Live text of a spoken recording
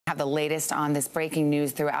Have the latest on this breaking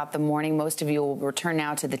news throughout the morning. Most of you will return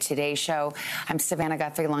now to the Today Show. I'm Savannah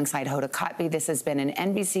Guthrie alongside Hoda Kotb. This has been an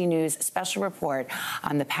NBC News special report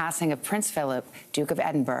on the passing of Prince Philip, Duke of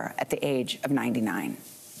Edinburgh, at the age of 99.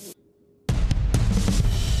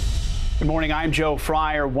 Good morning, I'm Joe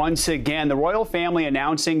Fryer. Once again, the royal family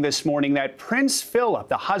announcing this morning that Prince Philip,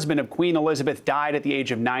 the husband of Queen Elizabeth, died at the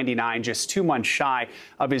age of 99, just 2 months shy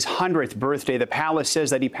of his 100th birthday. The palace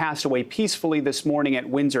says that he passed away peacefully this morning at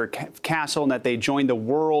Windsor Castle and that they joined the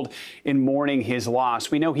world in mourning his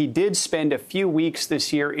loss. We know he did spend a few weeks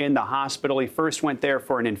this year in the hospital. He first went there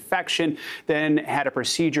for an infection, then had a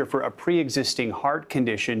procedure for a pre-existing heart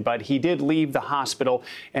condition, but he did leave the hospital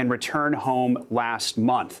and return home last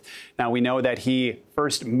month. Now, we know that he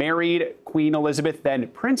first married Queen Elizabeth, then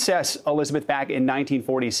Princess Elizabeth back in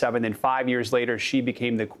 1947. Then 5 years later, she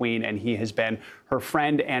became the Queen, and he has been her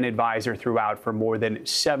friend and advisor throughout for more than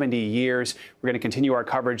 70 years. We're going to continue our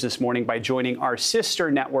coverage this morning by joining our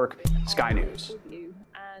sister network, Sky News.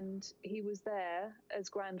 And he was there as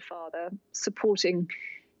grandfather, supporting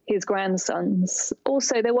his grandsons.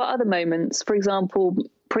 Also, there were other moments. For example,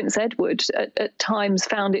 Prince Edward at times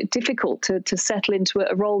found it difficult to settle into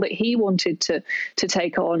a role that he wanted to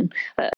take on.